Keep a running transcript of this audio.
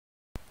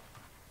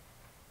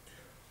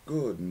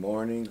Good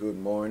morning, good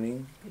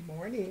morning. Good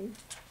morning.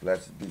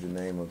 Blessed be the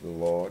name of the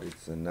Lord.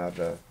 It's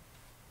another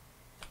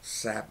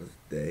Sabbath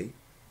day.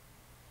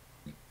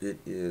 It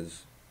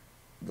is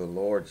the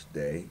Lord's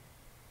day.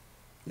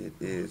 It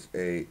is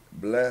a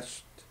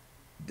blessed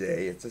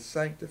day. It's a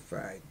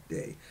sanctified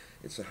day.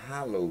 It's a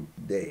hallowed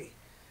day.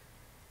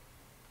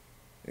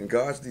 And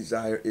God's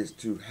desire is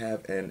to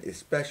have a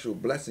special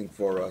blessing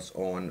for us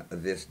on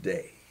this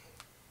day.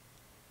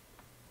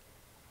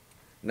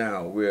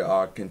 Now, we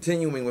are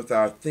continuing with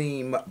our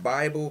theme,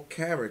 Bible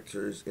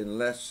Characters in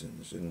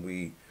Lessons, and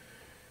we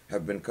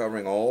have been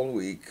covering all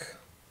week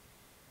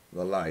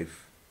the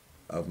life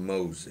of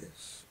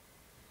Moses.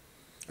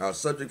 Our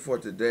subject for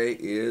today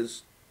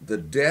is the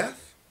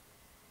death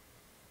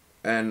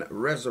and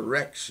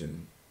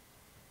resurrection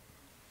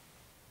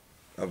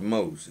of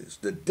Moses.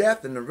 The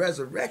death and the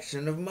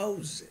resurrection of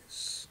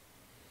Moses.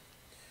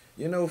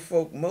 You know,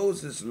 folk,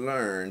 Moses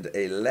learned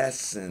a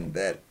lesson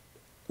that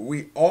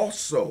we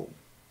also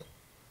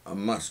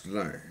must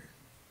learn.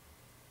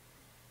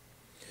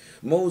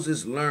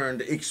 Moses learned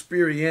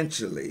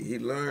experientially. He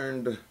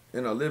learned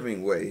in a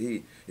living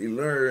way. He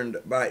learned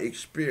by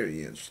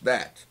experience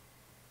that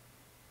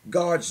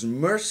God's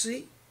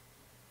mercy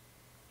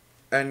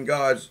and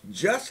God's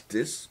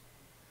justice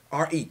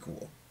are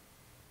equal.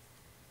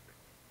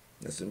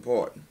 That's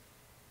important.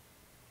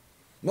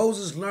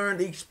 Moses learned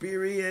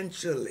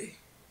experientially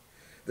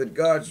that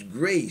God's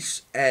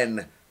grace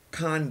and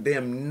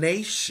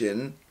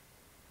condemnation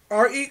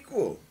are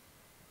equal.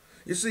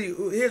 You see,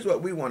 here's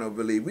what we want to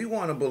believe. We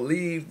want to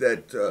believe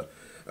that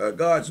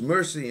God's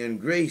mercy and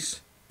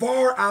grace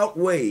far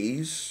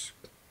outweighs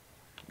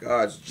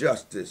God's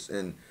justice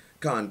and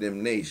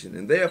condemnation.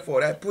 And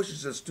therefore, that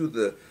pushes us to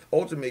the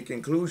ultimate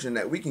conclusion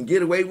that we can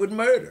get away with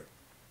murder.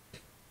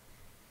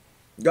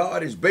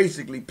 God is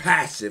basically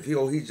passive.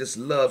 He just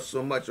loves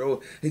so much.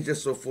 Oh, he's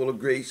just so full of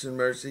grace and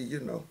mercy, you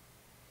know.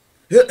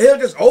 He'll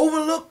just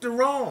overlook the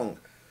wrong.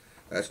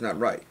 That's not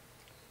right.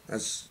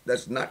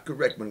 That's not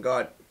correct. When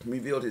God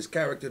revealed his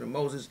character to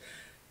Moses,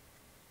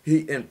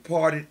 he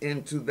imparted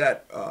into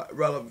that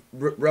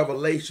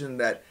revelation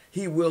that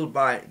he will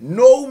by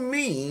no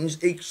means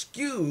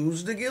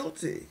excuse the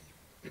guilty.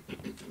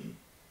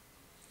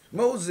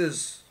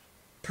 Moses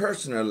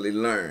personally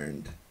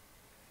learned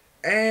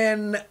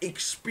and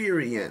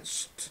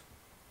experienced.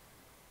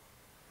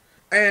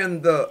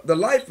 And the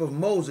life of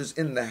Moses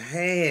in the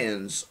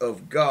hands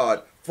of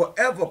God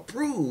forever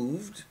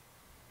proved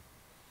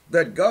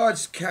that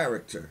God's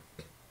character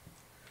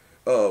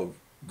of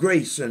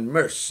grace and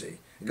mercy,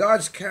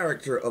 God's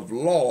character of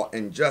law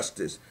and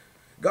justice,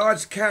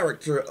 God's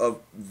character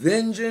of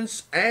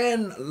vengeance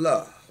and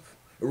love,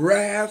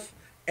 wrath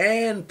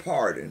and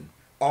pardon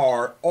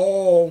are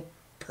all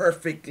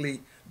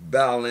perfectly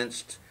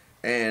balanced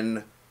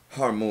and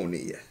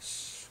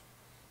harmonious.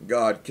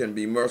 God can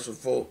be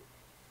merciful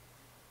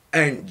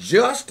and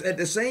just at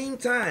the same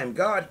time.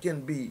 God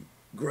can be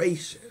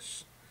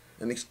gracious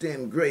and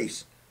extend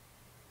grace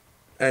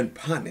and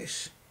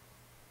punish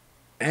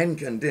and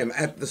condemn.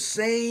 At the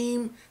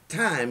same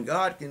time,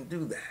 God can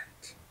do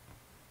that.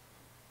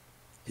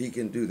 He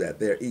can do that.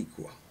 They're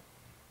equal.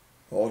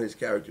 All his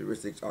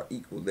characteristics are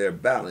equal. They're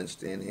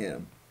balanced in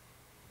him.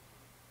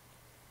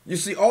 You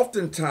see,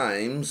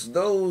 oftentimes,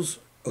 those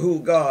who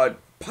God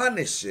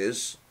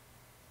punishes,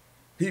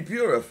 he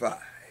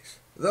purifies.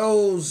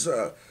 Those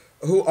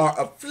who are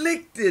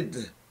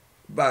afflicted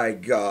by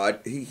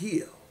God, he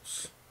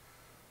heals.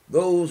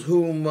 Those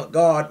whom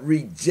God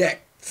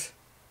rejects,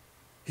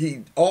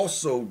 he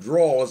also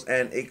draws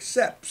and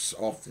accepts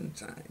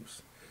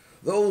oftentimes.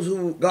 Those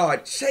who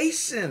God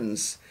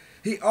chastens,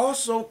 he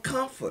also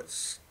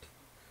comforts.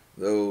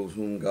 Those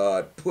whom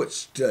God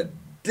puts to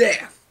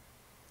death,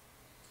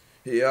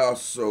 he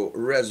also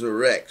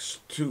resurrects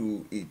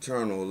to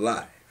eternal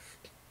life.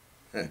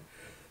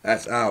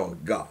 That's our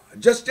God.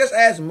 Just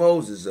ask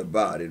Moses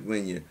about it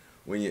when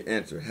you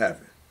enter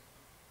heaven.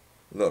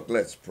 Look,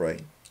 let's pray.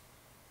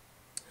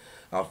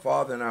 Our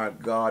Father and our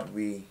God,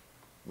 we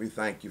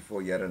thank you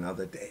for yet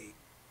another day.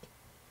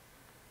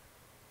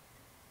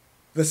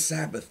 The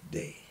Sabbath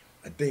day,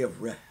 a day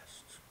of rest.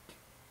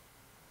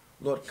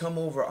 Lord, come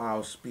over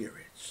our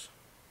spirits.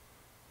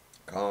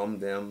 Calm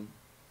them.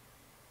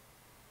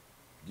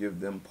 Give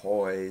them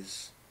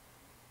poise.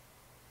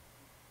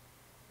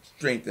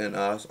 Strengthen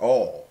us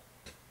all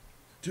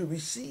to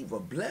receive a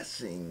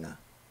blessing,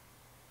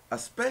 a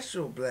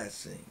special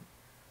blessing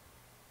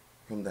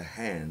from the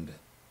hand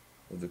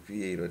of the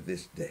Creator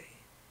this day.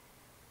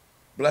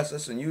 Bless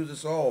us and use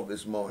us all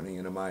this morning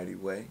in a mighty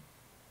way.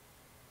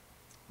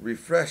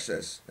 Refresh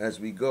us as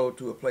we go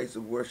to a place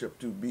of worship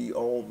to be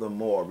all the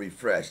more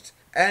refreshed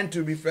and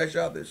to refresh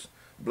others.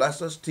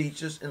 Bless us,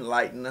 teach us,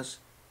 enlighten us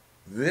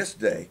this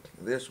day.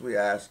 This we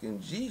ask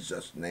in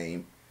Jesus'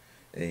 name.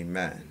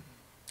 Amen.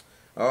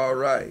 All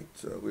right,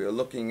 we are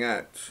looking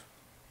at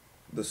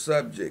the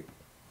subject,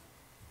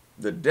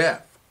 the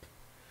death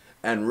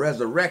and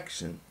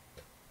resurrection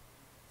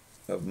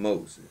of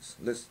Moses.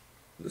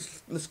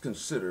 Let's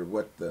consider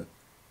what the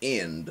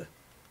end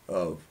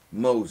of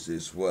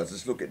Moses was.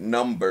 Let's look at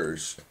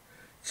Numbers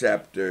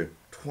chapter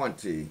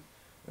 20,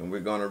 and we're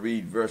going to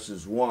read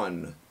verses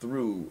 1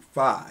 through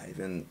 5.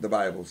 And the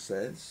Bible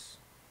says,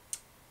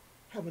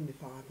 Heavenly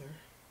Father,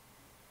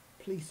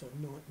 please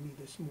anoint me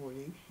this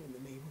morning in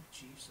the name of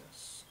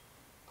Jesus.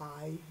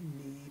 I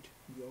need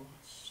your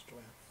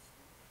strength.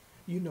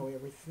 You know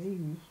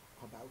everything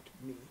about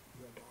me,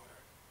 your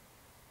daughter,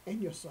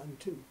 and your son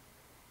too.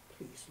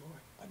 Please, Lord,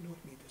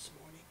 anoint me this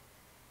morning.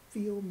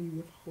 Fill me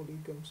with Holy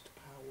Ghost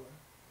power.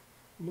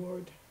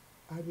 Lord,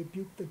 I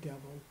rebuke the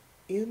devil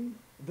in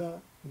the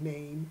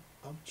name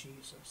of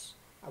Jesus.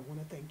 I want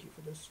to thank you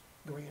for this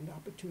grand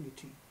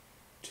opportunity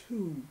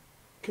to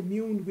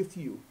commune with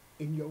you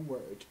in your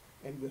word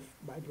and with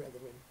my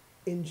brethren.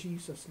 In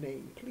Jesus'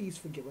 name, please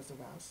forgive us of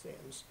our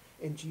sins.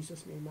 In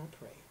Jesus' name I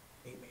pray.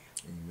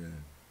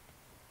 Amen.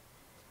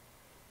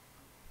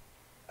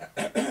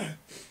 Amen.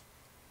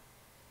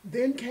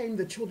 Then came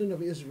the children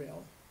of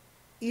Israel,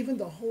 even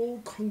the whole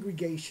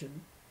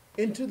congregation,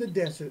 into the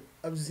desert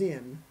of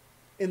Zin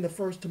in the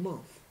first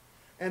month.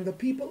 And the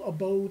people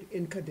abode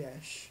in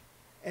Kadesh.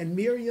 And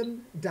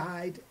Miriam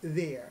died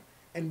there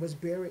and was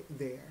buried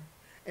there.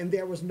 And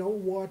there was no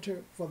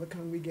water for the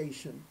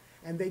congregation.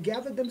 And they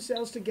gathered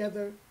themselves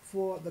together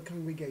for the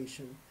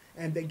congregation.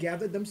 And they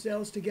gathered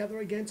themselves together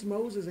against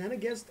Moses and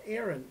against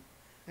Aaron.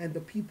 And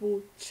the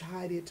people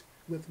chided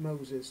with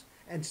Moses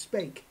and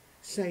spake,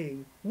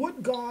 saying,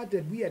 Would God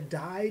that we had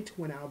died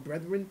when our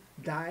brethren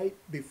died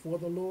before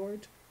the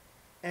Lord?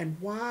 And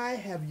why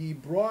have ye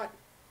brought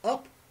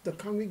up the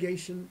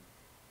congregation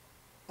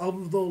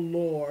of the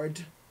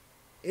Lord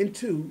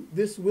into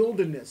this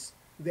wilderness,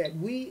 that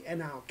we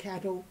and our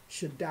cattle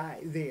should die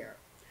there?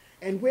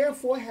 And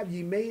wherefore have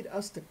ye made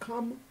us to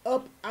come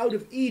up out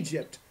of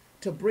Egypt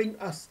to bring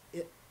us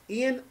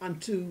in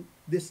unto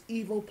this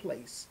evil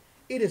place?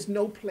 It is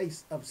no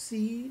place of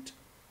seed,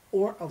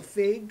 or of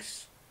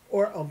figs,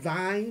 or of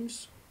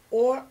vines,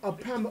 or of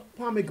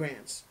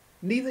pomegranates,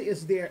 neither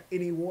is there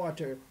any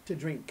water to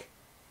drink.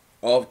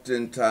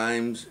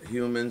 Oftentimes,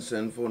 human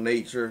sinful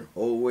nature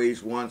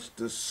always wants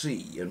to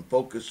see and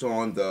focus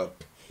on the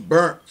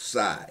burnt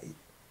side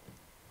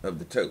of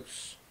the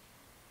toast.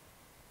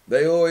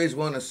 They always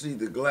want to see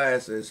the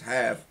glass as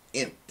half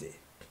empty,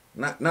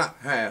 not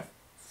half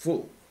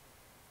full.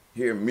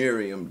 Here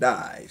Miriam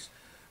dies.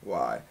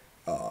 Why?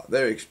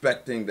 They're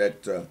expecting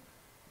that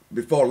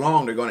before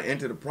long they're going to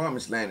enter the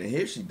promised land, and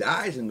here she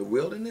dies in the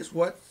wilderness.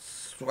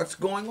 What's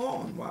going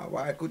on?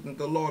 Why couldn't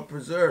the Lord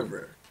preserve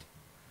her?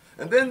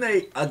 And then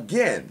they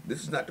again,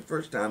 this is not the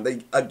first time,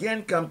 they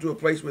again come to a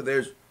place where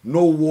there's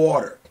no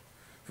water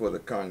for the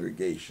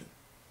congregation.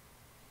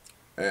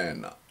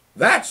 And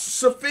that's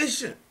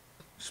sufficient,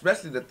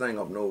 especially the thing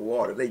of no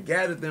water. They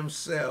gathered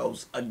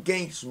themselves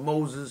against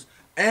Moses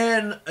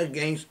and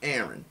against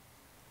Aaron.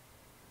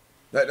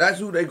 That's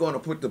who they're going to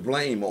put the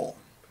blame on.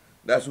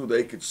 That's who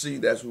they could see.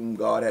 That's whom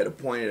God had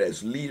appointed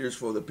as leaders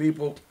for the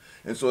people.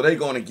 And so they're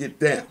going to get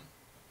them.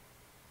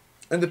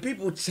 And the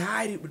people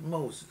chided with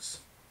Moses.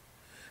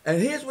 And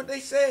here's what they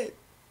said.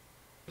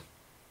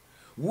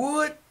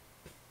 Would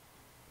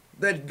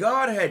that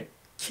God had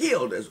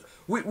killed us.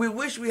 We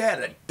wish we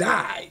had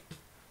died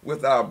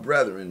with our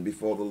brethren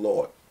before the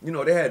Lord. You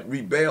know, they had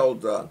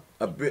rebelled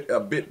a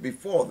bit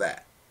before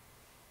that.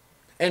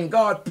 And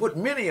God put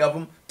many of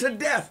them to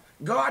death.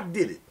 God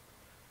did it.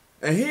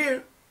 And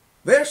here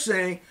they're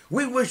saying,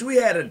 we wish we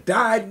had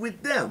died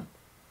with them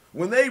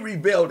when they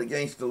rebelled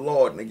against the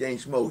Lord and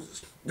against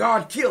Moses.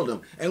 God killed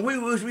them, and we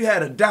wish we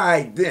had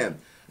died then.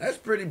 That's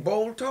pretty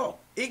bold talk,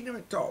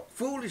 ignorant talk,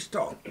 foolish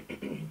talk.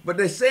 But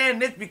they're saying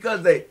this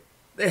because they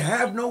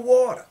have no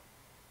water.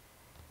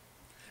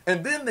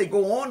 And then they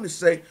go on to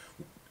say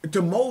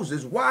to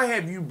Moses, why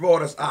have you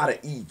brought us out of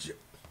Egypt?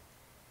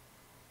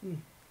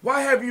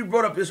 Why have you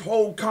brought up this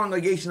whole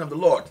congregation of the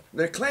Lord?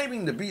 They're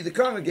claiming to be the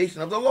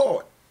congregation of the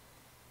Lord,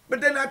 but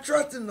they're not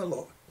trusting the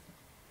Lord.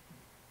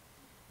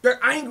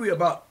 They're angry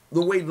about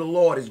the way the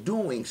Lord is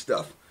doing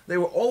stuff. They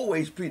were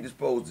always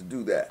predisposed to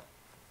do that.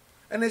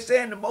 And they're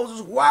saying to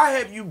Moses, why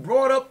have you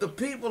brought up the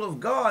people of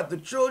God, the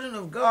children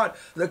of God,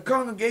 the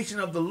congregation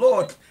of the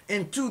Lord,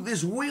 into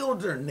this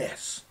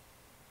wilderness?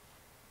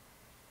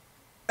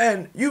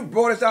 And you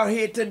brought us out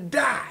here to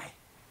die.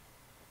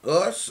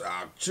 Us,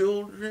 our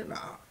children,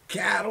 our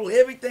cattle,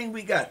 everything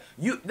we got.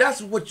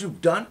 That's what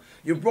you've done.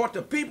 You brought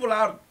the people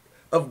out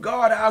of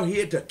God out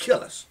here to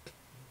kill us.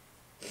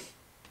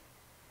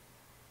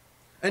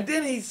 And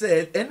then he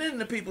said, and then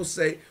the people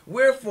say,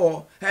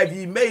 wherefore have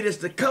ye made us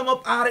to come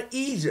up out of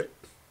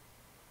Egypt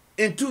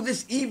into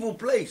this evil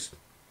place?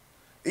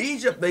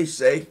 Egypt, they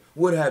say,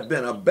 would have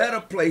been a better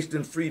place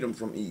than freedom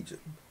from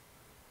Egypt.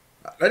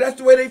 That's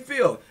the way they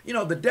feel. You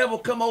know, the devil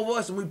come over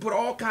us and we put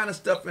all kind of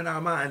stuff in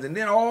our minds, and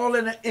then all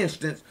in an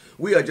instant,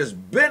 we are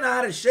just bent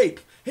out of shape.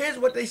 Here's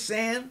what they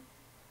saying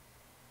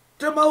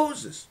to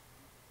Moses.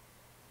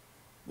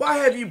 Why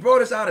have you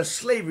brought us out of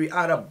slavery,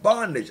 out of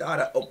bondage, out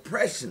of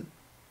oppression,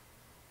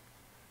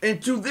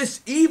 into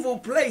this evil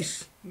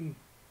place?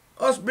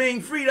 Us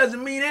being free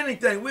doesn't mean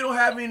anything. We don't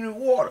have any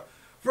water.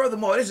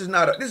 Furthermore, this is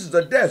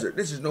a desert.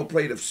 This is no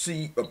place of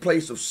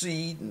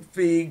seed and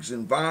figs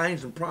and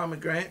vines and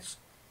pomegranates.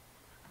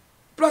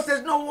 Plus,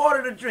 there's no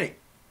water to drink.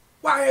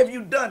 Why have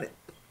you done it?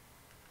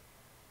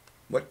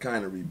 What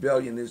kind of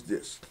rebellion is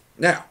this?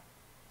 Now,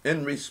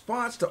 in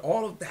response to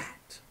all of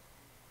that,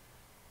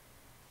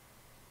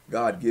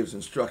 God gives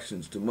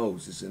instructions to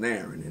Moses and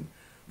Aaron. And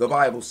the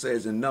Bible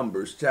says in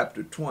Numbers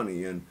chapter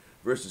 20 and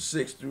verses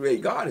 6 through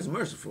 8, God is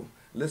merciful.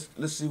 Let's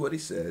see what he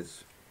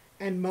says.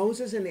 And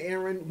Moses and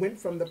Aaron went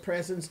from the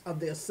presence of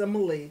the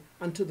assembly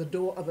unto the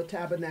door of the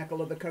tabernacle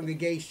of the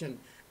congregation.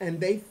 And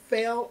they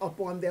fell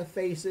upon their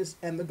faces,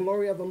 and the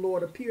glory of the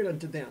Lord appeared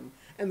unto them.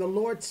 And the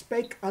Lord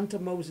spake unto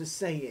Moses,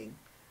 saying,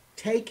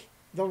 Take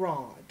the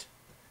rod,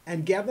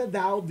 and gather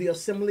thou the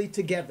assembly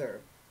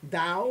together,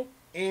 thou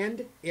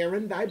and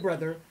Aaron thy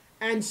brother,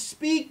 and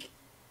speak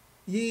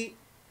ye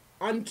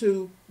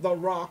unto the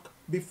rock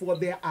before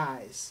their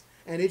eyes,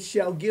 and it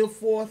shall give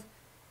forth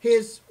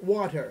his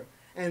water,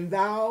 and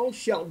thou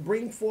shalt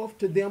bring forth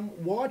to them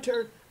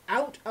water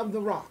out of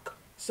the rock,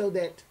 so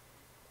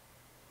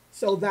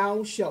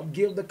thou shalt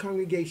give the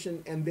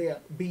congregation and their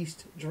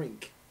beast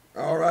drink.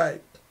 All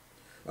right.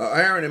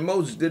 Aaron and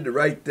Moses did the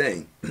right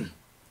thing.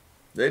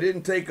 They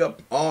didn't take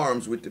up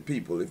arms with the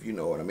people, if you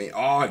know what I mean,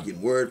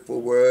 arguing word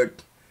for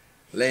word,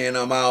 laying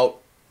them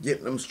out,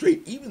 getting them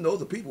straight, even though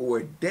the people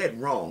were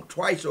dead wrong,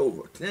 twice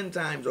over, 10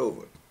 times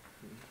over.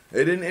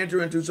 They didn't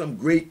enter into some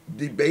great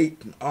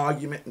debate and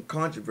argument and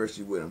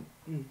controversy with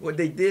them. What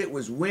they did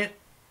was went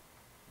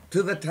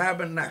to the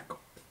tabernacle,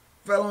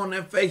 fell on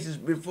their faces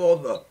before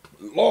the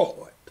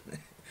Lord.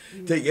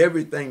 Take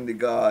everything to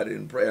God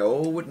in prayer.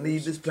 Oh, what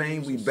needless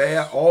pain we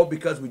bear, all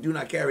because we do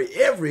not carry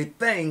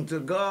everything to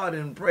God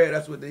in prayer.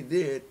 That's what they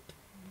did.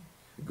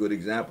 A good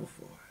example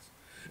for us.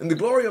 And the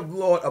glory of the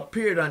Lord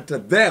appeared unto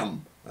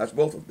them. That's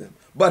both of them.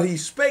 But he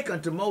spake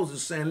unto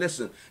Moses, saying,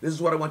 listen, this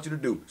is what I want you to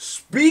do.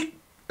 Speak,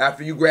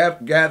 after you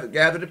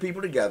gather the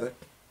people together,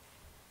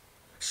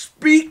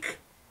 speak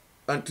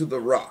unto the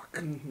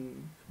rock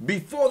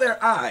before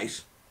their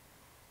eyes,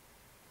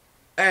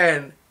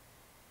 and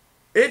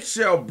it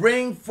shall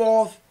bring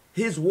forth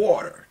his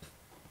water.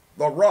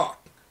 The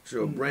rock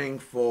shall bring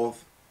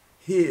forth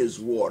his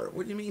water.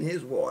 What do you mean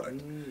his water?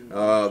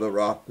 The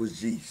rock was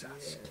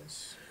Jesus.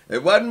 Yes.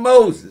 It wasn't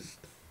Moses.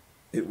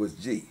 It was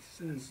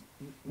Jesus.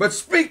 But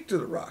speak to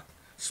the rock.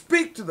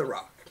 Speak to the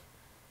rock.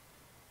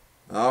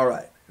 All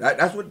right.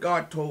 That's what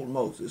God told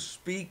Moses.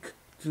 Speak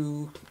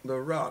to the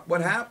rock.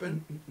 What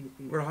happened?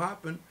 What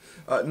happened?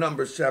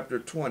 Numbers chapter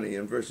 20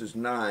 and verses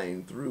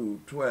 9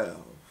 through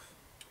 12.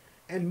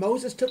 And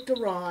Moses took the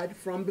rod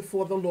from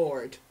before the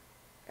Lord,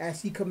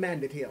 as he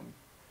commanded him.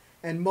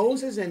 And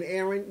Moses and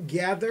Aaron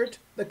gathered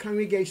the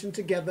congregation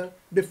together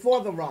before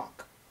the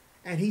rock.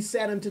 And he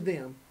said unto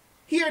them,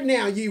 Hear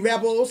now, ye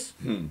rebels,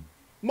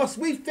 must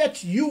we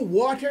fetch you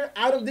water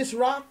out of this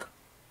rock?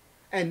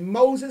 And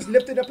Moses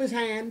lifted up his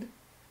hand,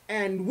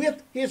 and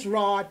with his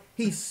rod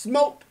he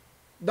smote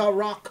the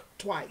rock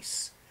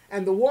twice.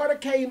 And the water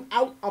came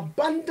out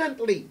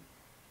abundantly,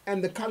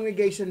 and the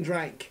congregation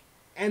drank,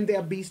 and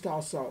their beast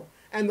also.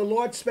 And the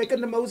Lord spake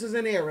unto Moses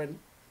and Aaron,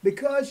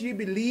 Because ye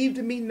believed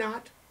me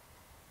not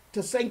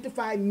to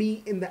sanctify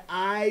me in the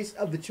eyes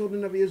of the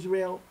children of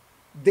Israel,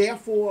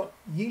 therefore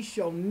ye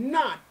shall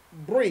not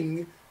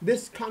bring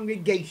this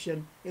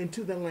congregation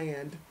into the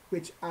land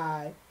which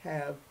I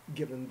have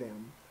given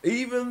them.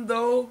 Even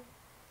though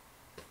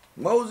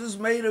Moses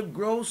made a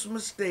gross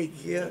mistake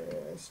here,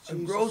 Yes, a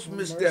Jesus, gross have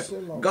misstep, mercy,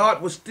 Lord.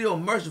 God was still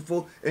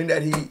merciful in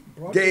that he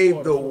Brought gave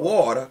the forth.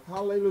 water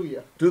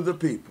Hallelujah. to the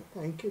people.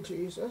 Thank you,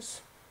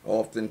 Jesus.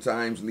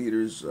 Oftentimes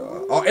leaders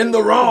are in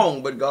the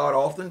wrong, but God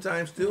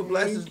oftentimes still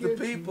blesses Thank the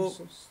you, people.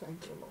 Jesus.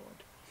 Thank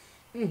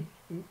you, Lord.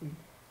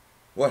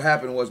 What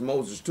happened was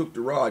Moses took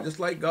the rod, just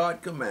like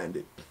God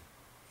commanded.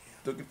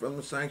 Took it from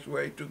the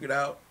sanctuary, took it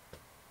out,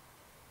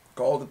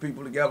 called the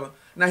people together.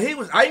 Now he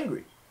was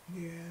angry,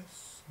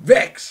 Yes.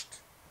 vexed,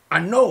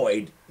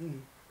 annoyed.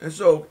 And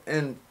so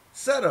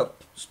instead of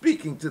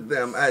speaking to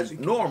them as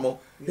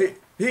normal,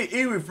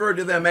 he referred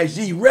to them as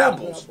ye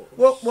rebels.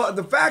 Well,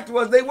 the fact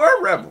was they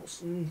were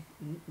rebels.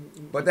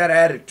 But that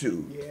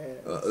attitude,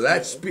 Yes,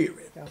 that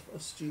spirit, Help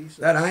us, Jesus.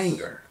 that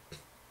anger,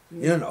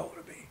 you know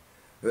what I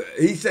mean.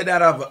 He said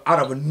that out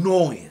of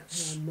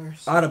annoyance, Have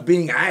mercy. out of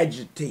being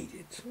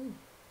agitated.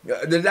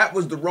 That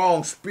was the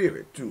wrong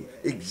spirit to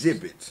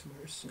exhibit.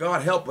 Mercy.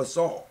 God help us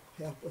all.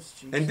 Help us,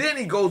 Jesus. And then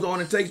he goes on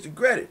and takes the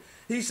credit.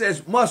 He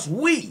says, must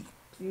we,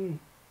 talking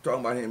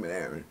about him and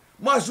Aaron,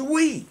 must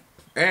we?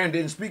 Aaron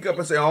didn't speak up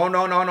and say, oh,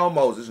 no,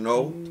 Moses,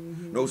 no.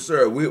 No,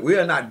 sir, we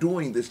are not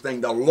doing this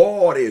thing. The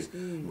Lord is.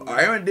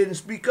 Aaron didn't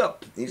speak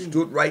up. He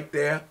stood right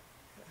there,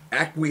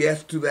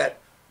 acquiesced to that,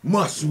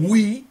 must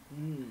we?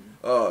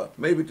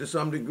 Maybe to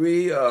some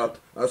degree,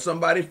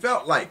 somebody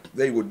felt like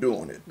they were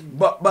doing it.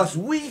 But must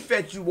we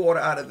fetch you water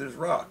out of this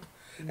rock?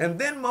 And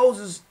then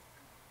Moses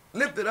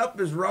lifted up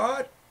his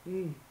rod,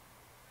 and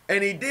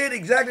he did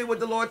exactly what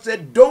the Lord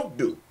said don't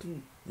do.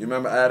 You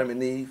remember Adam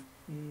and Eve?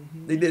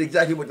 They did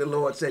exactly what the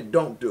Lord said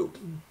don't do.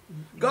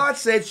 God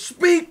said,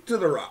 speak to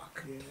the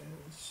rock. Yes.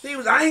 He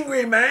was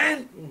angry,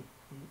 man.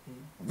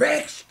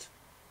 Vexed.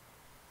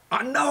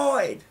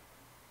 Annoyed.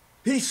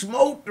 He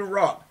smote the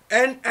rock.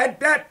 And at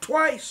that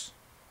twice.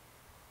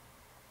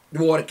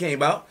 The water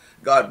came out.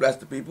 God blessed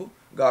the people.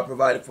 God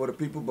provided for the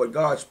people. But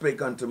God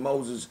spake unto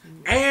Moses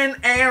and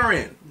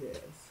Aaron. Yes.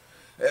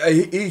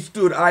 He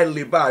stood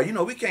idly by. You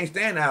know, we can't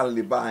stand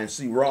idly by and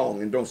see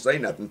wrong and don't say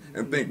nothing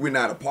and think we're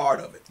not a part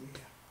of it.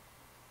 Yeah.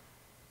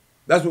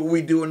 That's what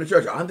we do in the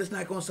church. I'm just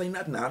not going to say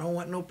nothing. I don't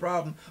want no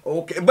problem.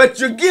 Okay, but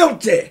you're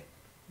guilty.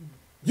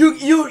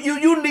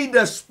 You need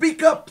to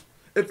speak up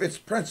if it's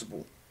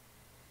principle.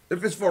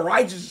 If it's for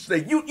righteousness'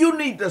 sake, you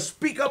need to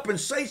speak up and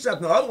say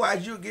something.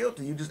 Otherwise, you're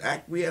guilty. You just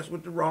acquiesce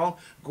with the wrong,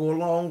 go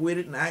along with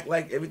it, and act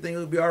like everything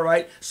will be all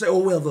right. Say, oh,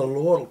 well, the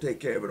Lord will take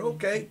care of it.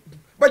 Okay,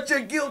 but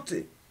you're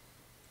guilty.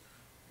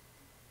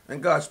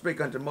 And God spake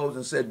unto Moses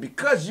and said,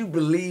 because you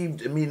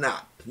believed me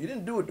not. You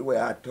didn't do it the way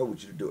I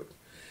told you to do it.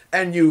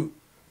 And you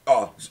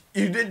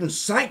didn't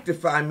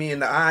sanctify me in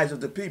the eyes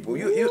of the people.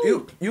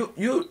 You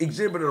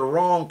exhibited a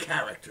wrong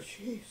character.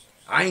 Jesus.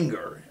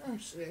 Anger,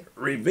 Mercy.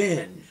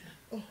 revenge.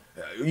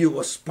 You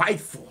were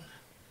spiteful.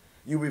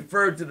 You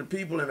referred to the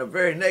people in a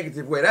very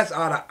negative way. That's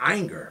out of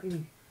anger.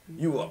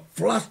 You were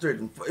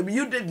flustered.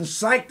 You didn't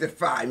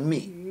sanctify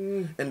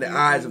me in the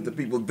eyes of the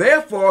people.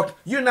 Therefore,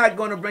 you're not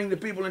going to bring the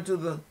people into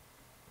the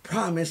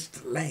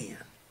promised land.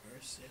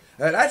 Mercy.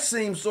 That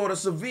seems sort of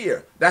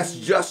severe. That's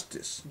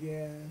justice.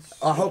 Yes.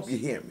 I hope you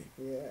hear me.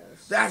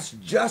 Yes. That's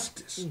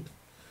justice.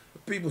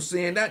 People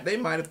seeing that, they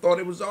might have thought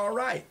it was all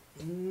right.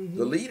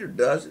 The leader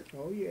does it.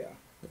 Oh, yeah.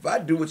 If I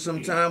do it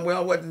sometime,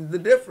 well, what is the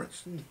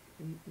difference?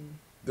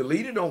 The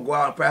leader don't go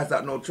out and pass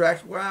out no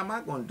tracts. Why am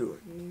I going to do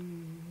it?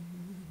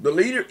 The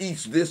leader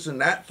eats this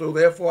and that, so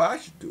therefore I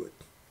should do it.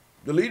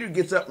 The leader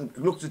gets up and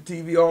looks at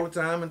TV all the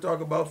time and talk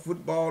about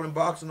football and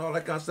boxing and all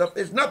that kind of stuff.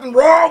 There's nothing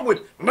wrong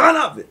with none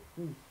of it.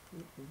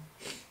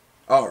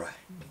 All right.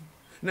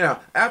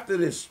 Now, after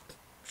this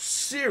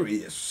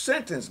serious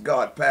sentence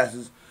God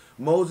passes,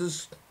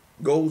 Moses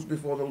goes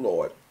before the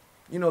Lord.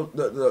 You know,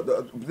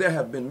 there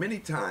have been many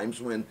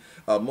times when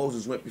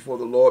Moses went before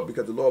the Lord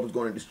because the Lord was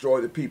going to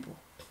destroy the people.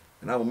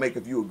 And I will make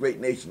of you a great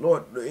nation.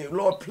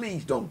 Lord,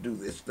 please don't do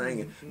this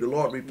thing. And the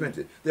Lord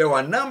repented. There were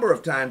a number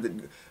of times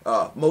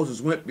that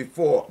Moses went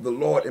before the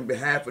Lord in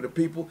behalf of the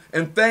people,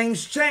 and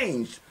things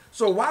changed.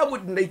 So why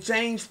wouldn't they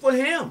change for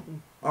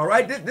him? All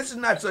right? This is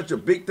not such a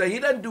big thing. He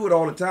doesn't do it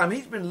all the time.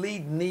 He's been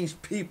leading these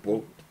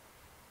people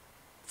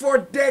for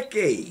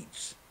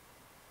decades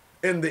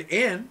in the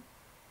end.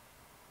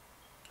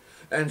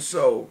 And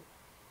so,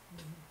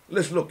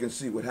 let's look and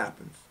see what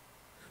happens.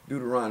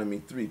 Deuteronomy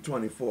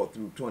 3:24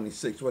 through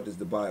 26. What does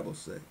the Bible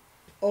say?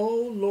 O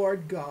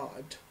Lord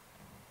God,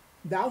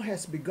 thou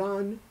hast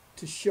begun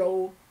to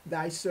show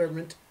thy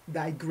servant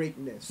thy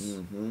greatness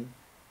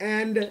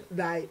and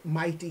thy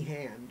mighty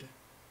hand.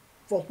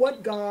 For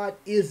what God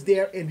is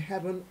there in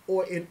heaven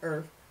or in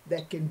earth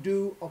that can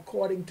do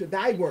according to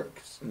thy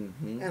works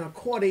and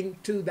according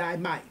to thy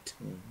might?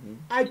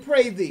 I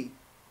pray thee,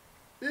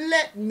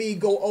 let me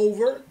go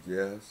over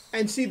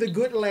and see the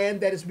good land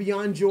that is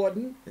beyond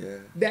Jordan,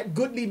 that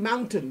goodly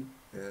mountain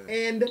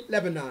and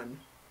Lebanon.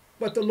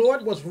 But the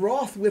Lord was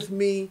wroth with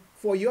me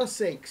for your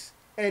sakes,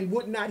 and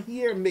would not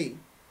hear me.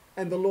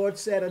 And the Lord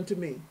said unto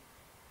me,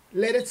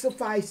 let it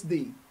suffice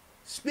thee.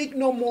 Speak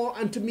no more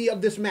unto me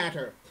of this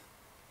matter.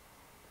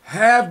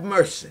 Have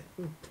mercy.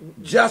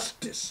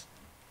 Justice.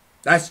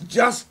 That's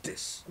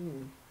justice.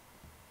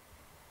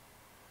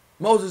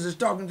 Moses is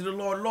talking to the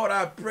Lord. Lord,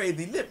 I pray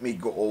thee, let me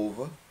go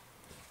over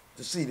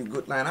to see the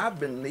good land. I've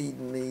been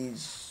leading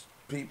these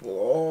people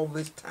all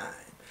this time.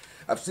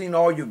 I've seen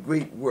all your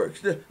great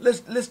works.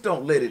 Let's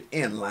don't let it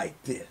end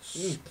like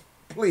this.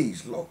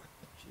 Please, Lord.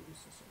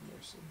 Jesus have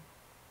mercy.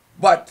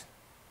 But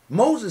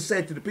Moses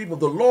said to the people,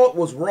 the Lord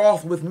was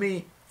wroth with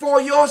me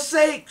for your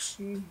sakes.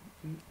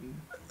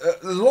 The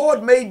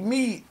Lord made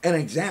me an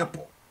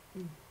example.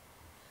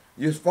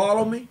 You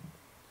follow me?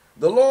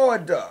 The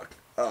Lord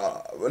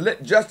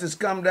let justice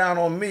come down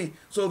on me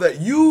so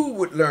that you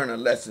would learn a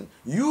lesson.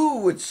 You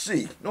would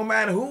see, no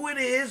matter who it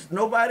is,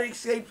 nobody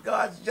escapes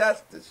God's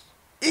justice.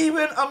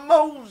 Even a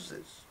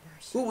Moses,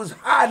 who was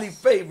highly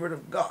favored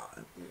of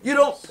God. You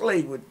don't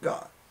play with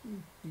God.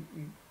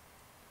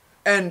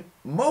 And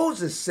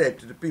Moses said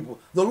to the people,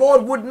 the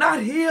Lord would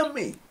not hear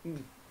me.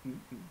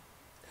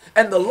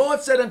 And the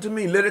Lord said unto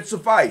me, let it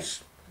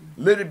suffice.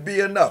 Let it be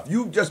enough.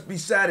 You just be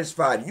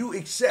satisfied. You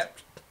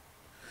accept.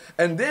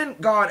 And then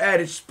God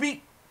added,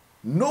 speak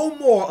no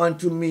more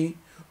unto me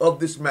of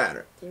this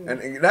matter.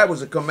 And that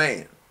was a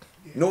command.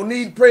 No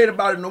need praying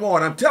about it no more.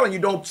 And I'm telling you,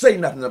 don't say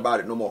nothing about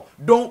it no more.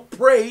 Don't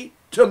pray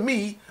to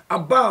me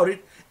about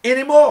it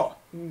anymore.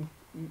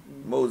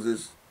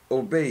 Moses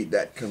obeyed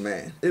that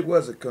command. It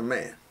was a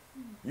command.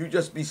 You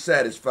just be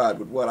satisfied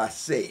with what I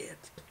said.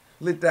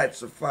 Let that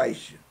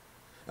suffice you.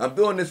 I'm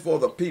doing this for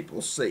the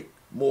people's sake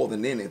more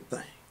than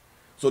anything.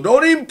 So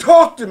don't even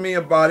talk to me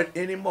about it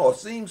anymore.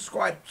 Seems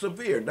quite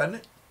severe, doesn't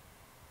it?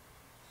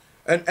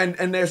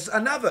 And there's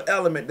another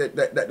element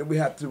that we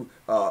have to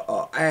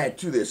add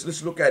to this.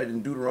 Let's look at it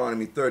in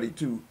Deuteronomy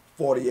 32:4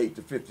 48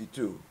 to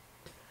 52.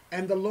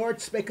 And the Lord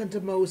spake unto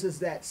Moses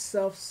that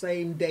self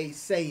same day,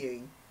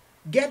 saying,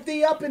 Get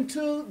thee up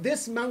into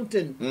this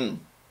mountain,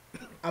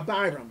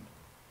 Abiram,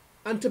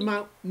 unto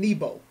Mount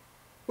Nebo,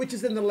 which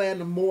is in the land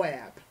of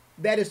Moab,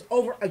 that is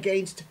over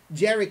against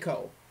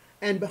Jericho,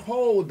 and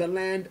behold the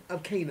land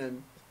of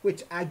Canaan,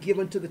 which I give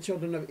unto the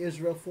children of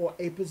Israel for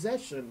a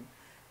possession,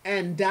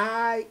 and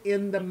die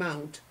in the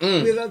mount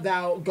whither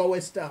thou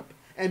goest up,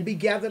 and be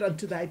gathered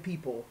unto thy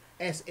people,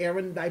 as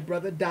Aaron thy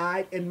brother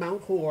died in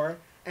Mount Hor,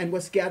 and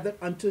was gathered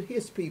unto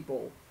his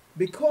people,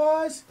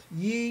 because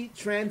ye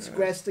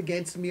transgressed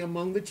against me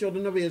among the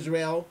children of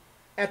Israel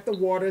at the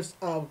waters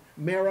of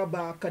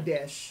Meribah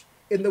Kadesh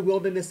in the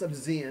wilderness of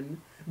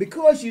Zin,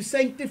 because you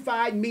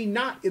sanctified me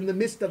not in the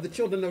midst of the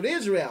children of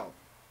Israel.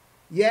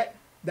 Yet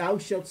thou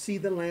shalt see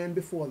the land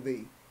before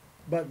thee,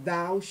 but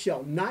thou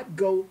shalt not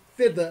go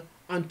thither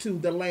unto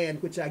the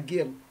land which I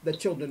give the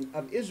children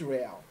of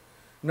Israel.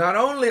 Not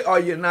only are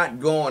you not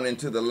going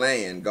into the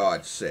land,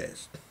 God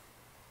says,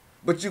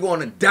 but you're going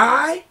to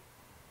die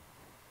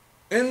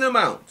in the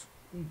mount.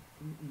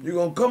 You're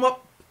going to come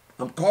up.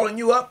 I'm calling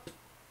you up.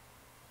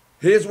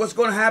 Here's what's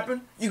going to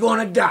happen. You're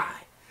going to die.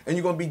 And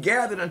you're going to be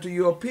gathered unto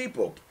your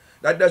people.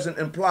 That doesn't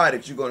imply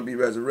that you're going to be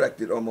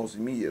resurrected almost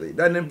immediately. It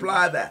doesn't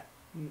imply that.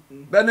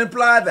 Doesn't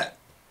imply that.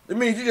 It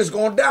means you're just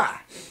going to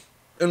die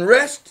and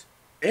rest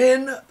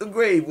in the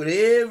grave with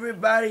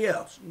everybody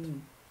else.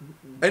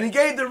 And he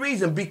gave the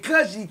reason,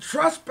 because ye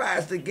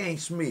trespassed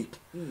against me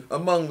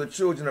among the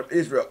children of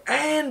Israel,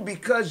 and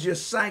because you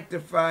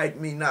sanctified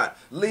me not.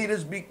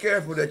 Leaders, be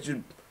careful that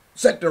you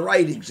set the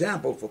right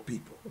example for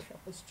people.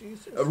 Yes,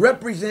 Jesus.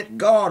 Represent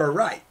God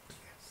aright.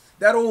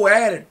 That old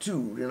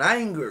attitude and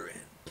anger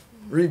and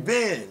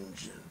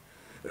revenge,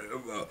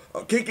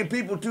 and, kicking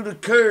people to the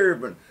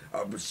curb and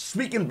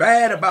speaking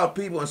bad about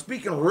people and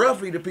speaking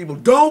roughly to people.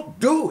 Don't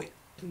do it.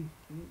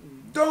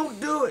 Don't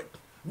do it.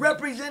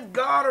 Represent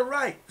God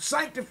aright.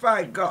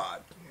 Sanctify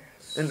God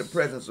in the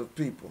presence of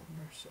people.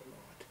 Mercy,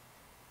 Lord.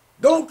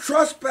 Don't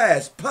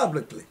trespass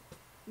publicly.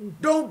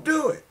 Don't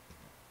do it.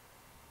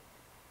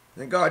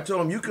 And God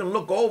told him, you can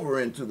look over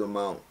into the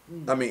mount,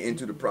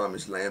 into the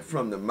promised land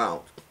from the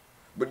mount,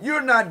 but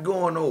you're not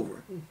going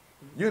over.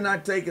 You're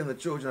not taking the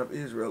children of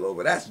Israel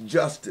over. That's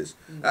justice.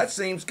 That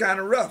seems kind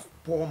of rough.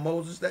 Poor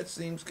Moses, that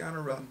seems kind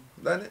of rough,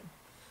 doesn't it?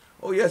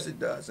 Oh, yes, it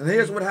does. And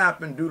here's what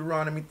happened,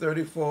 Deuteronomy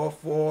 34,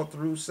 4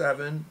 through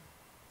 7.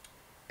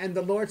 And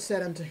the Lord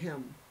said unto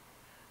him,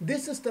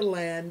 This is the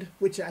land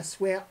which I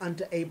swear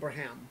unto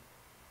Abraham,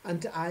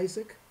 unto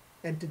Isaac,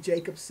 and to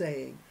Jacob,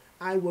 saying,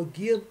 I will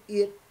give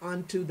it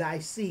unto thy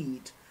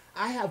seed.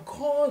 I have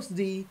caused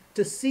thee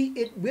to see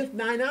it with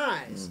thine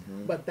eyes,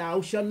 but thou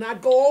shalt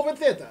not go over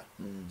thither.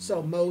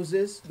 So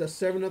Moses, the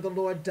servant of the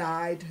Lord,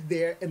 died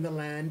there in the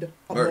land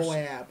of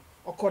Moab,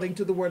 according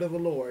to the word of the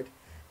Lord.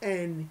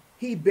 And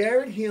he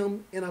buried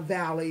him in a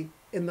valley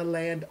in the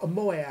land of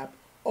Moab,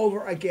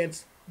 over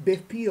against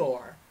Beth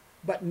Peor.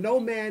 But no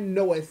man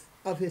knoweth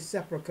of his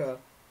sepulchre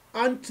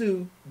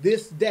unto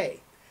this day.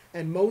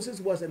 And Moses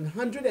was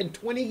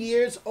 120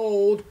 years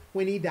old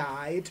when he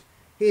died.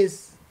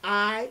 His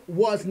eye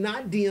was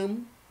not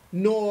dim,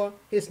 nor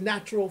his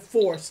natural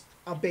force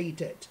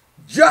abated.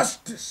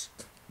 Justice.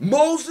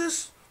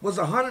 Moses was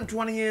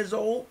 120 years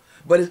old,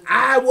 but his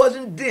eye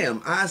wasn't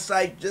dim.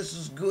 Eyesight just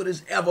as good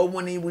as ever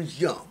when he was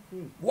young.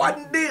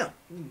 Wasn't dim.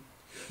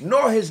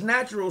 Nor his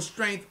natural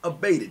strength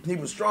abated. He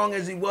was strong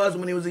as he was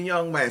when he was a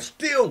young man.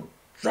 Still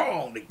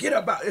strong to get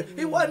about.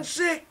 He wasn't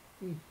sick.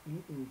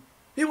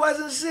 He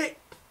wasn't sick.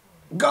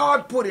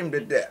 God put him to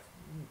death.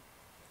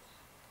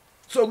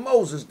 So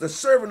Moses, the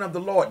servant of the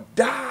Lord,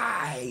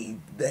 died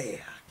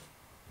there.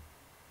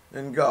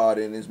 And God,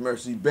 in his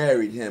mercy,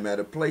 buried him at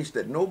a place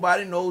that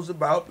nobody knows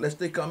about, lest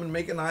they come and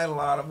make an idol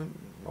out of him.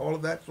 All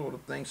of that sort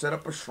of thing. Set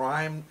up a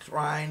shrine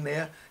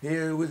there.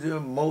 Here was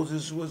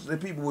Moses. The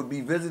people would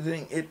be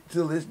visiting it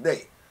till this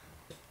day.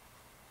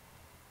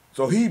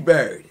 So he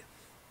buried him.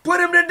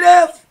 Put him to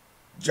death.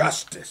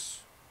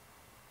 Justice.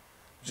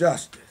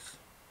 Justice.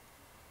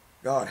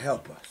 God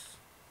help us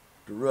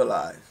to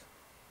realize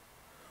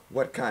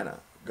what kind of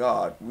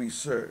God we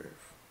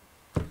serve.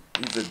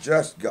 He's a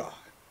just God,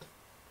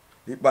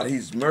 but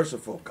he's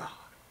merciful God.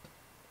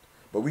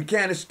 But we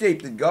can't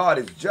escape that God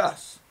is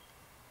just.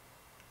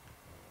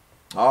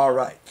 All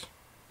right.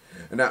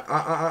 Now,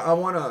 I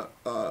want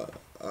to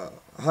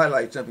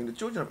highlight something. The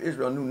children of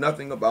Israel knew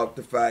nothing about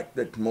the fact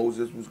that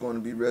Moses was going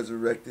to be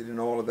resurrected and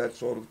all of that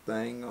sort of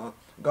thing.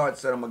 God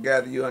said, I'm going to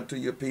gather you unto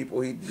your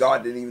people.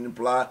 God didn't even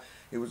imply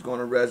he was going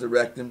to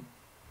resurrect him.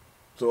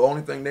 So the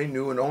only thing they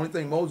knew, and the only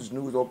thing Moses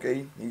knew was,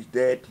 okay, he's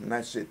dead, and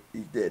that's it.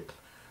 He's dead.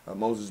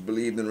 Moses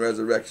believed in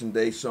resurrection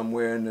day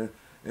somewhere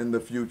in the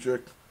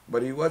future,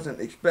 but he wasn't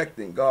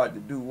expecting God to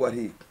do what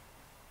he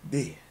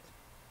did.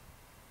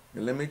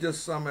 And let me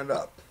just sum it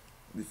up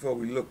before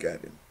we look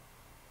at him.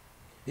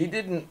 He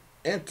didn't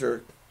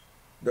enter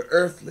the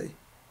earthly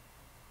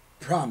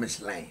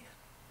promised land.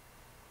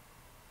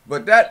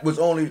 But that was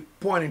only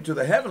pointing to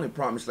the heavenly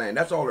promised land.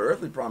 That's all the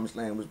earthly promised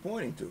land was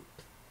pointing to.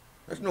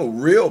 There's no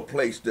real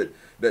place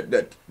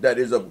that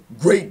is of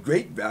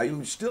great value.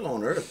 He's still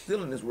on earth,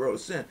 still in this world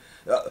of sin.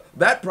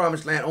 That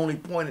promised land only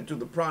pointed to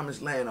the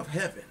promised land of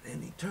heaven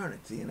and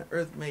eternity and the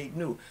earth made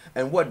new.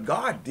 And what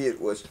God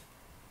did was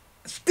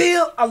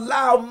still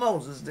allow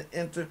Moses to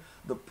enter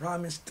the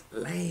promised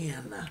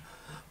land.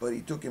 But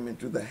he took him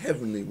into the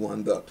heavenly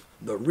one, the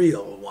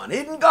real one.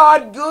 Isn't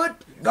God good?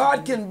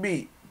 God can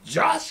be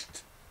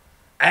just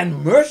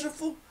and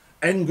merciful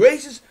and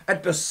gracious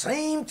at the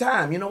same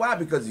time. You know why?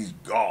 Because he's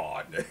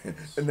God.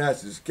 And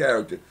that's his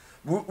character.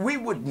 We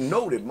wouldn't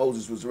know that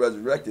Moses was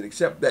resurrected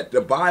except that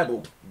the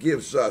Bible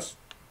gives us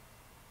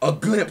a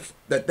glimpse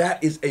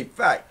that is a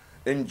fact.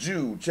 In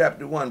Jude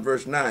chapter 1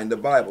 verse 9, the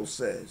Bible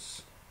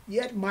says,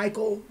 Yet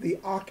Michael the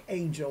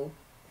archangel,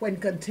 when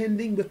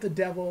contending with the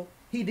devil,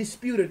 he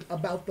disputed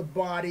about the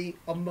body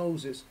of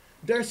Moses,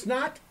 durst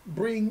not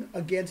bring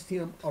against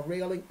him a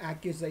railing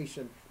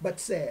accusation, but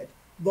said,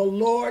 The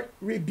Lord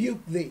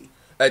rebuke thee.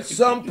 At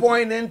some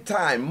point in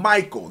time,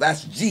 Michael,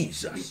 that's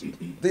Jesus,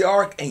 the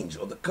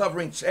archangel, the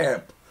covering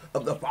cherub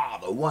of the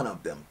Father, one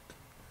of them,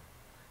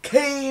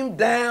 came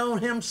down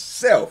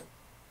himself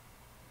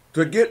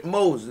to get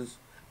Moses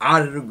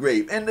out of the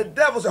grave. And the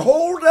devil said,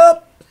 hold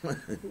up.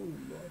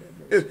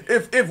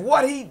 If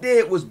what he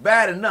did was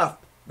bad enough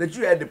that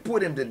you had to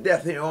put him to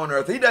death here on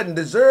earth, he doesn't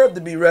deserve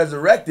to be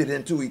resurrected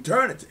into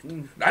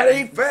eternity. That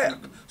ain't fair.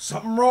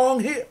 Something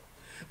wrong here.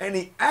 And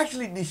he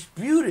actually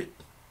disputed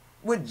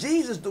with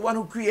Jesus, the one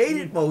who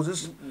created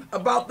Moses,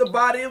 about the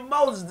body of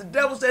Moses. The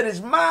devil said, it's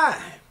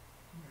mine.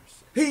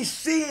 He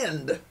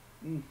sinned.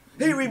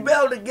 He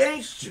rebelled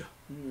against you.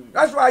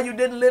 That's why you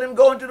didn't let him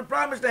go into the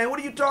promised land. What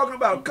are you talking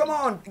about? Come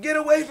on, get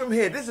away from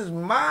here. This is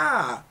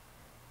my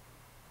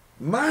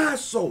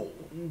soul.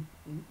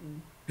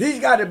 He's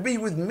got to be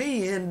with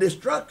me in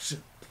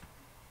destruction.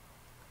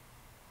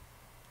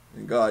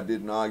 And God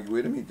didn't argue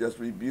with him. He just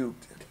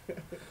rebuked him.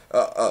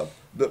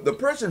 The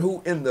person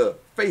who in the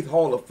Faith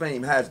Hall of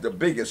Fame has the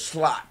biggest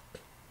slot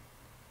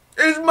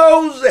is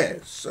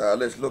Moses.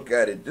 Let's look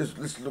at it.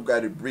 Let's look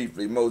at it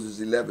briefly. Moses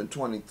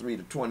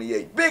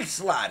 11:23-28. Big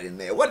slot in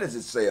there. What does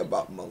it say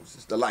about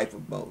Moses, the life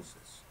of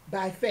Moses?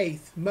 By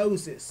faith,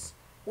 Moses,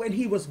 when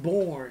he was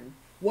born,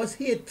 was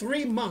hid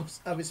 3 months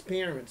of his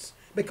parents,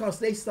 because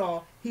they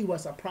saw he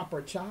was a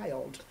proper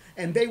child,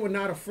 and they were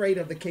not afraid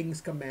of the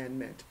king's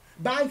commandment.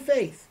 By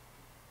faith,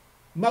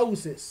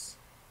 Moses,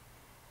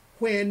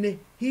 when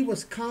he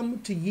was come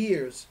to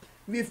years,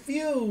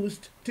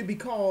 refused to be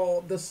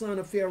called the son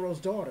of Pharaoh's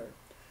daughter,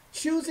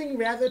 choosing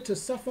rather to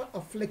suffer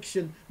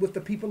affliction with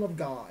the people of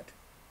God,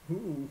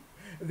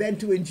 than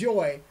to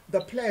enjoy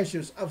the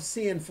pleasures of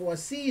sin for a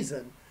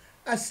season,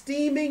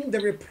 esteeming the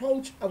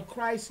reproach of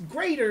Christ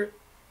greater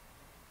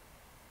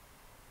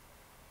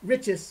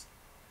riches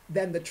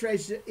than the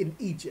treasure in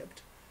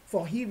Egypt,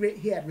 for he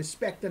had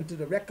respect unto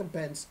the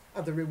recompense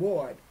of the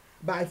reward.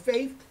 By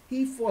faith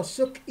he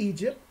forsook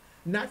Egypt,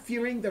 not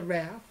fearing the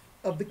wrath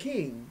of the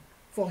king,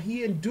 for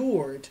he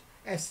endured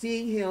as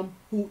seeing him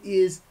who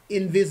is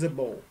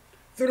invisible.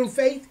 Through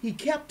faith he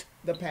kept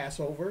the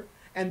Passover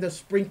and the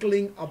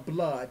sprinkling of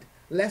blood,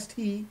 lest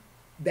he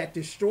that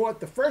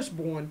destroyed the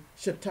firstborn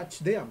should touch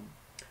them.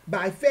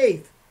 By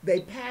faith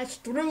they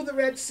passed through the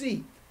Red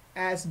Sea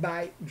as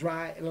by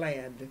dry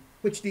land,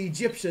 which the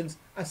Egyptians,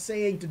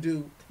 assaying to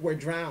do, were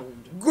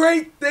drowned.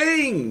 Great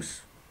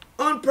things,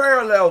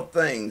 unparalleled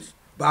things,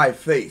 by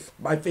faith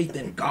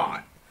in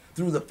God.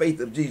 Through the faith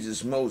of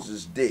Jesus,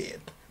 Moses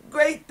did.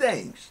 Great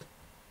things.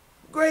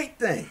 Great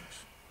things.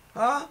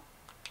 Huh?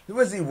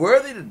 Was he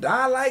worthy to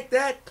die like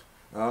that?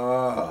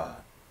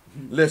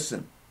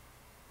 Listen.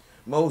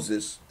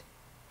 Moses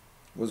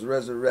was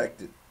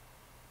resurrected.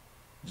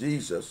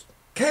 Jesus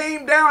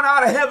came down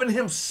out of heaven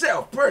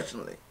himself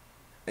personally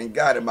and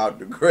got him out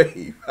the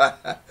grave.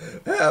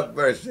 Have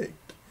mercy.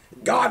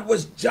 God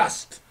was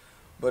just,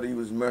 but he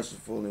was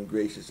merciful and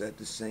gracious at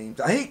the same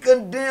time. He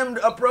condemned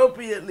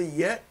appropriately,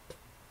 yet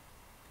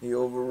he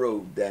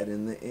overrode that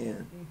in the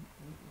end.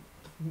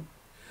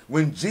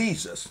 When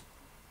Jesus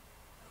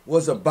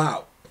was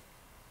about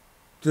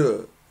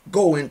to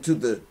go into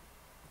the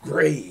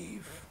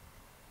grave,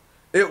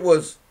 it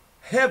was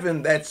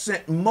heaven that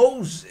sent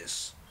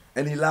Moses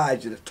and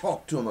Elijah to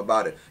talk to him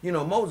about it. You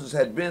know, Moses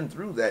had been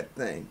through that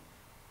thing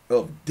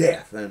of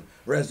death and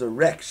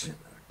resurrection.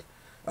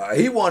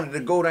 He wanted to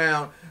go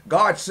down.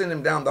 God sent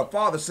him down. The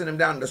Father sent him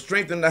down to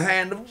strengthen the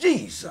hand of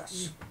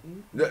Jesus.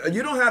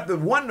 You don't have to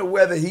wonder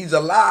whether he's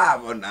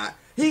alive or not.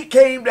 He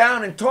came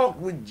down and talked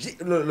with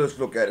Jesus. Let's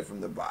look at it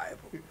from the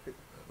Bible.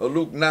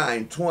 Luke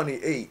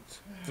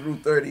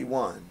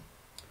 9:28-31.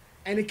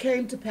 And it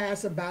came to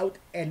pass about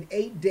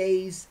 8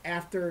 days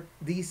after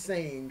these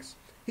sayings,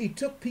 he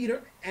took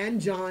Peter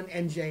and John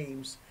and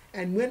James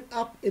and went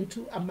up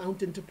into a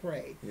mountain to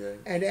pray. Yes.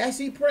 And as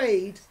he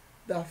prayed,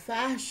 the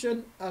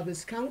fashion of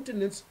his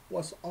countenance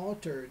was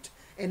altered,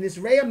 and his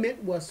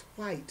raiment was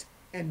white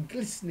and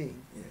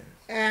glistening. Yes.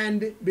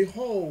 And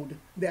behold,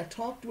 there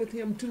talked with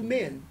him 2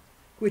 men,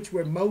 which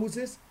were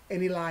Moses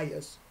and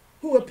Elias,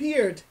 who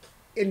appeared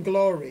in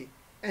glory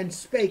and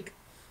spake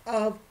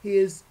of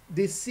his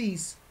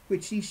decease,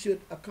 which he should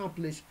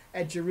accomplish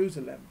at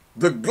Jerusalem.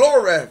 The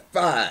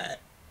glorified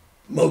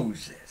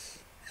Moses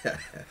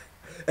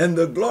and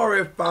the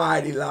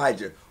glorified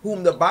Elijah,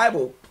 whom the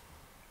Bible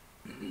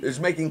is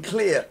making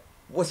clear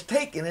was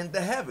taken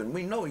into heaven.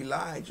 We know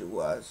Elijah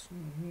was,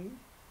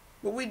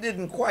 but we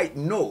didn't quite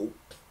know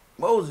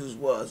Moses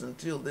was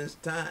until this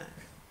time.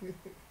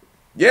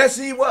 Yes,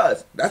 he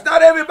was. That's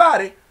not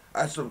everybody.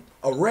 That's a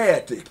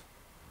rarity.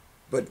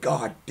 But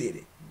God did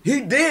it.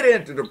 He did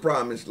enter the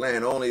promised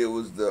land, only it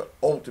was the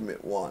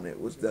ultimate one. It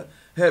was the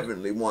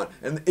heavenly one.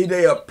 And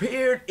they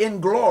appeared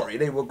in glory.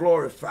 They were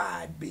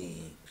glorified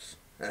beings.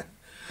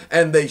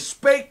 And they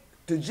spake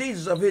to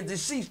Jesus of his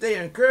decease. They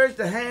encouraged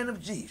the hand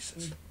of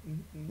Jesus.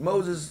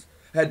 Moses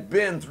had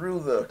been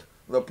through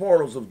the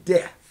portals of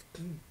death.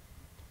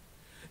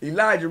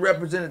 Elijah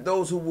represented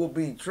those who will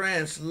be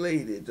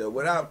translated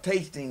without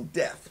tasting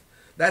death.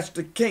 That's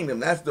the kingdom.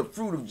 That's the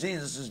fruit of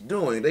Jesus'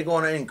 doing. They're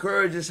going to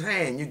encourage his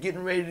hand. You're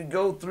getting ready to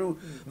go through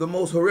the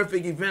most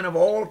horrific event of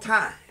all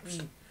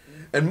times.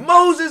 And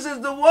Moses is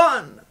the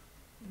one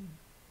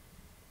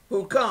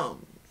who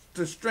comes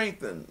to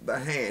strengthen the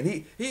hand.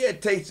 He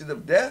had tasted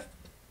of death.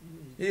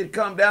 He had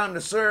come down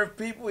to serve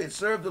people. He had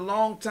served a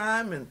long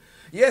time. And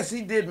yes,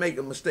 he did make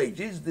a mistake.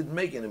 Jesus didn't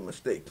make any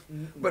mistake.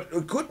 But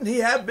couldn't he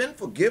have been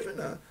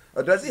forgiven?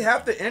 Or does he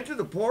have to enter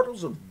the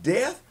portals of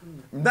death?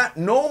 Not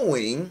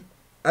knowing,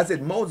 I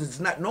said Moses,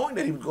 not knowing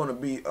that he was going to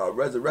be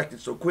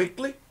resurrected so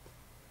quickly.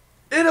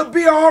 It'll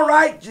be all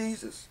right,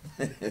 Jesus.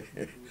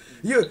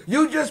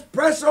 You just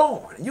press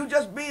on. You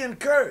just be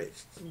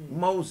encouraged.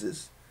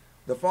 Moses,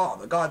 the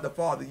Father, God the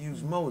Father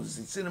used Moses.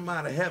 He sent him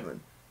out of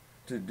heaven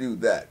to do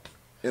that.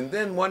 And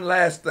then one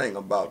last thing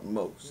about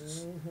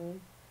Moses.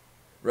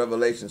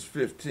 Revelations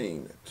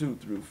 15, 2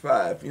 through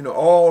 5. You know,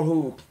 all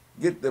who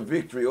get the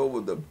victory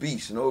over the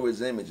beast and over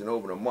his image and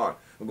over the mark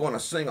are going to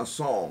sing a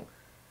song.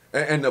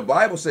 And the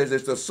Bible says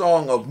it's the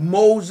song of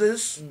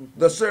Moses,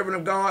 the servant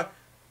of God,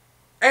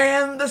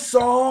 and the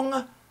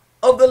song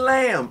of the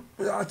Lamb.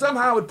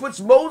 Somehow it puts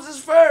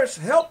Moses first.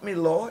 Help me,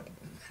 Lord.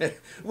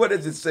 What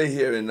does it say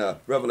here in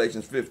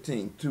Revelations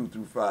 15, 2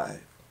 through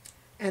 5?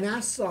 And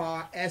I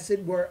saw, as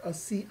it were, a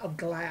sea of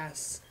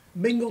glass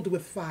mingled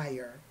with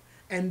fire,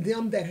 and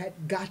them that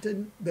had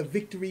gotten the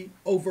victory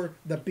over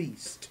the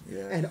beast,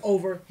 and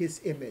over his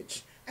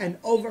image, and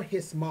over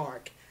his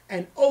mark,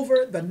 and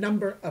over the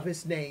number of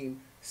his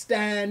name,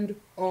 stand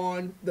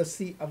on the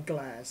sea of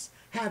glass,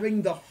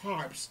 having the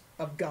harps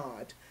of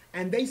God.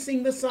 And they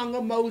sing the song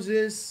of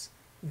Moses,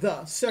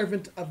 the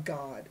servant of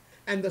God,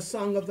 and the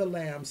song of the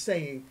Lamb,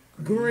 saying,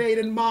 Great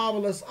and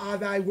marvelous are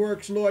thy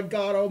works, Lord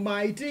God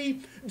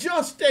Almighty.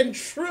 Just and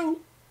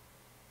true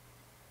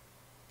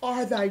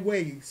are thy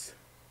ways,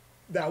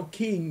 thou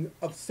King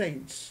of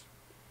saints.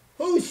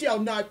 Who shall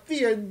not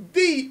fear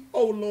thee,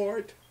 O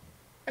Lord,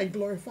 and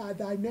glorify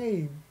thy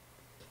name?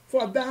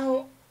 For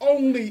thou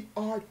only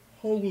art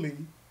holy.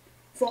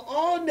 For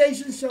all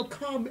nations shall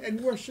come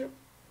and worship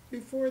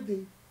before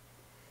thee.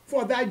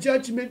 For thy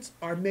judgments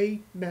are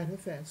made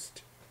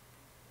manifest.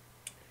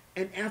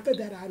 And after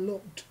that I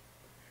looked,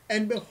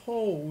 and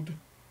behold,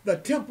 the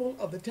temple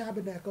of the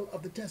tabernacle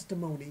of the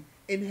testimony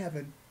in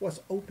heaven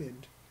was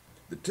opened.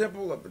 The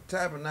temple of the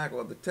tabernacle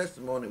of the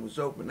testimony was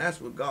open.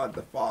 That's what God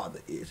the Father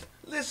is.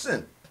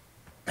 Listen.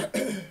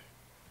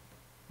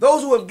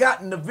 Those who have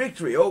gotten the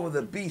victory over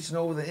the beast and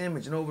over the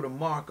image and over the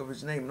mark of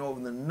his name and over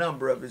the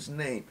number of his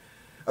name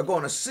are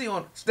going to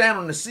stand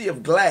on the sea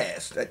of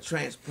glass, that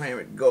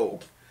transparent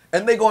gold.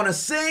 And they're going to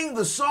sing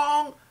the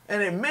song,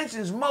 and it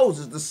mentions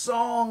Moses, the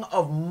song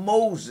of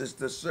Moses,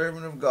 the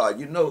servant of God.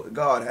 You know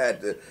God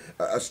had to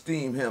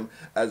esteem him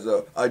as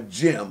a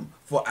gem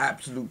for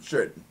absolute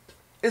certain.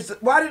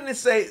 Why didn't it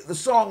say the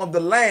song of the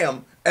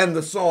Lamb and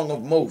the song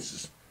of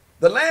Moses?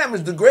 The Lamb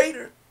is the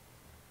greater,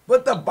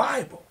 but the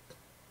Bible,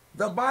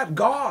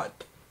 God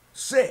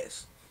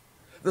says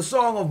the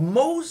song of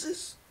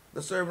Moses,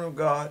 the servant of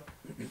God,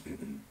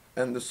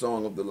 and the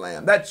song of the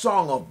Lamb. That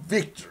song of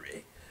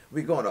victory.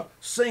 We're going to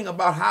sing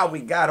about how we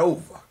got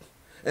over.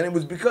 And it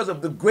was because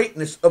of the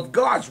greatness of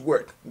God's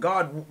work.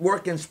 God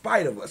work in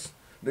spite of us.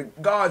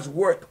 God's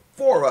work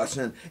for us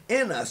and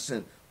in us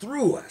and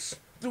through us.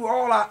 Through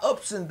all our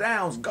ups and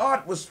downs,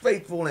 God was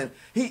faithful, and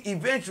he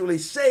eventually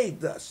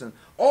saved us. And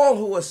all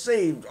who are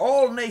saved,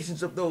 all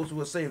nations of those who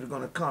are saved are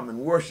going to come and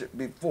worship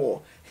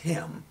before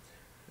him.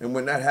 And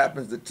when that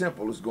happens, the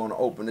temple is going to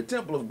open. The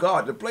temple of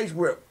God, the place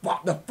where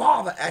the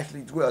Father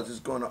actually dwells,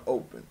 is going to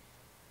open.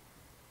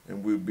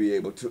 And we'll be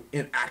able to,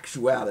 in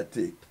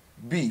actuality,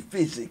 be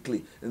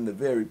physically in the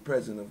very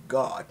presence of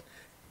God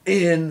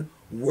in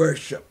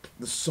worship.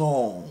 The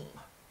song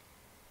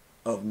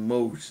of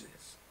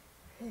Moses,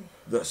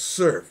 the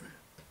servant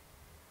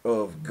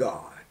of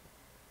God,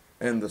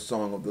 and the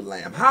song of the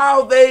Lamb.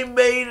 How they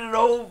made it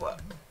over.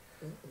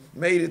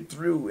 Made it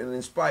through, and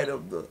in spite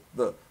of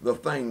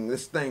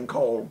this thing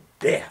called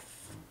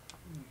death.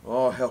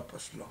 Oh, help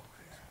us, Lord.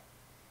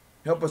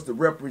 Help us to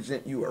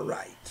represent you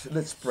aright.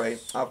 Let's pray.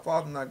 Our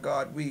Father and our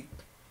God, we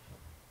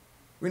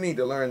need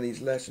to learn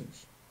these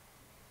lessons.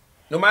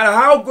 No matter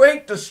how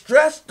great the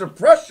stress, the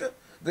pressure,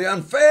 the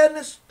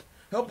unfairness.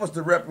 Help us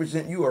to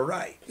represent you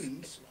aright.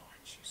 Please, Lord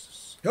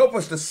Jesus. Help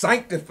us to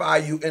sanctify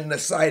you in the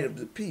sight of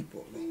the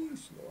people.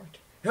 Please, Lord.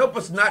 Help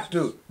us not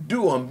to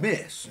do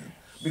amiss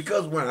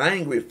because we're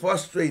angry,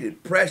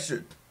 frustrated,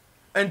 pressured.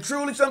 And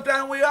truly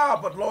sometimes we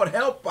are, but Lord,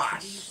 help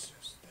us.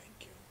 Jesus,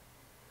 thank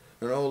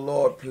you. And oh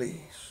Lord,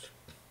 please,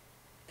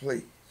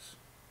 please,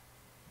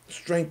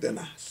 strengthen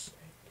us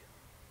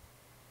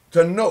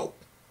to know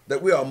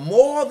that we are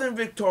more than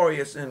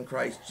victorious in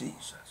Christ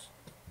Jesus.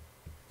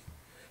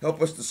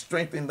 Help us to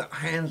strengthen the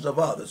hands of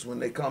others when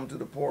they come to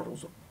the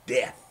portals of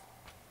death.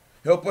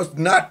 Help us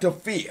not to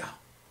fear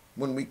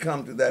when we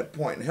come to that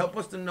point. And help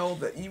us to know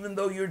that even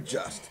though you're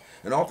just,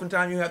 and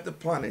oftentimes you have to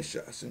punish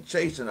us and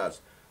chasten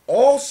us,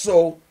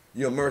 also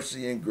your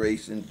mercy and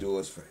grace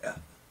endures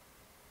forever.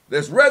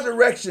 There's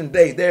resurrection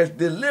day. There's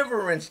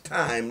deliverance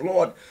time.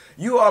 Lord,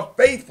 you are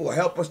faithful.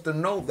 Help us to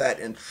know that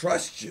and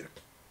trust you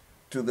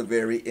to the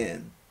very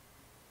end.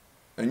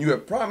 And you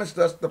have promised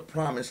us the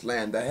promised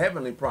land, the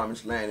heavenly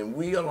promised land, and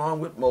we,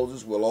 along with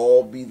Moses, will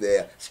all be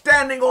there,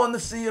 standing on the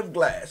sea of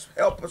glass.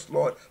 Help us,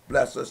 Lord.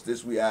 Bless us.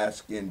 This we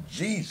ask in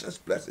Jesus'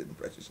 blessed and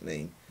precious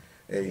name.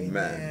 Amen.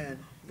 Amen.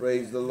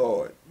 Praise the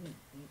Lord.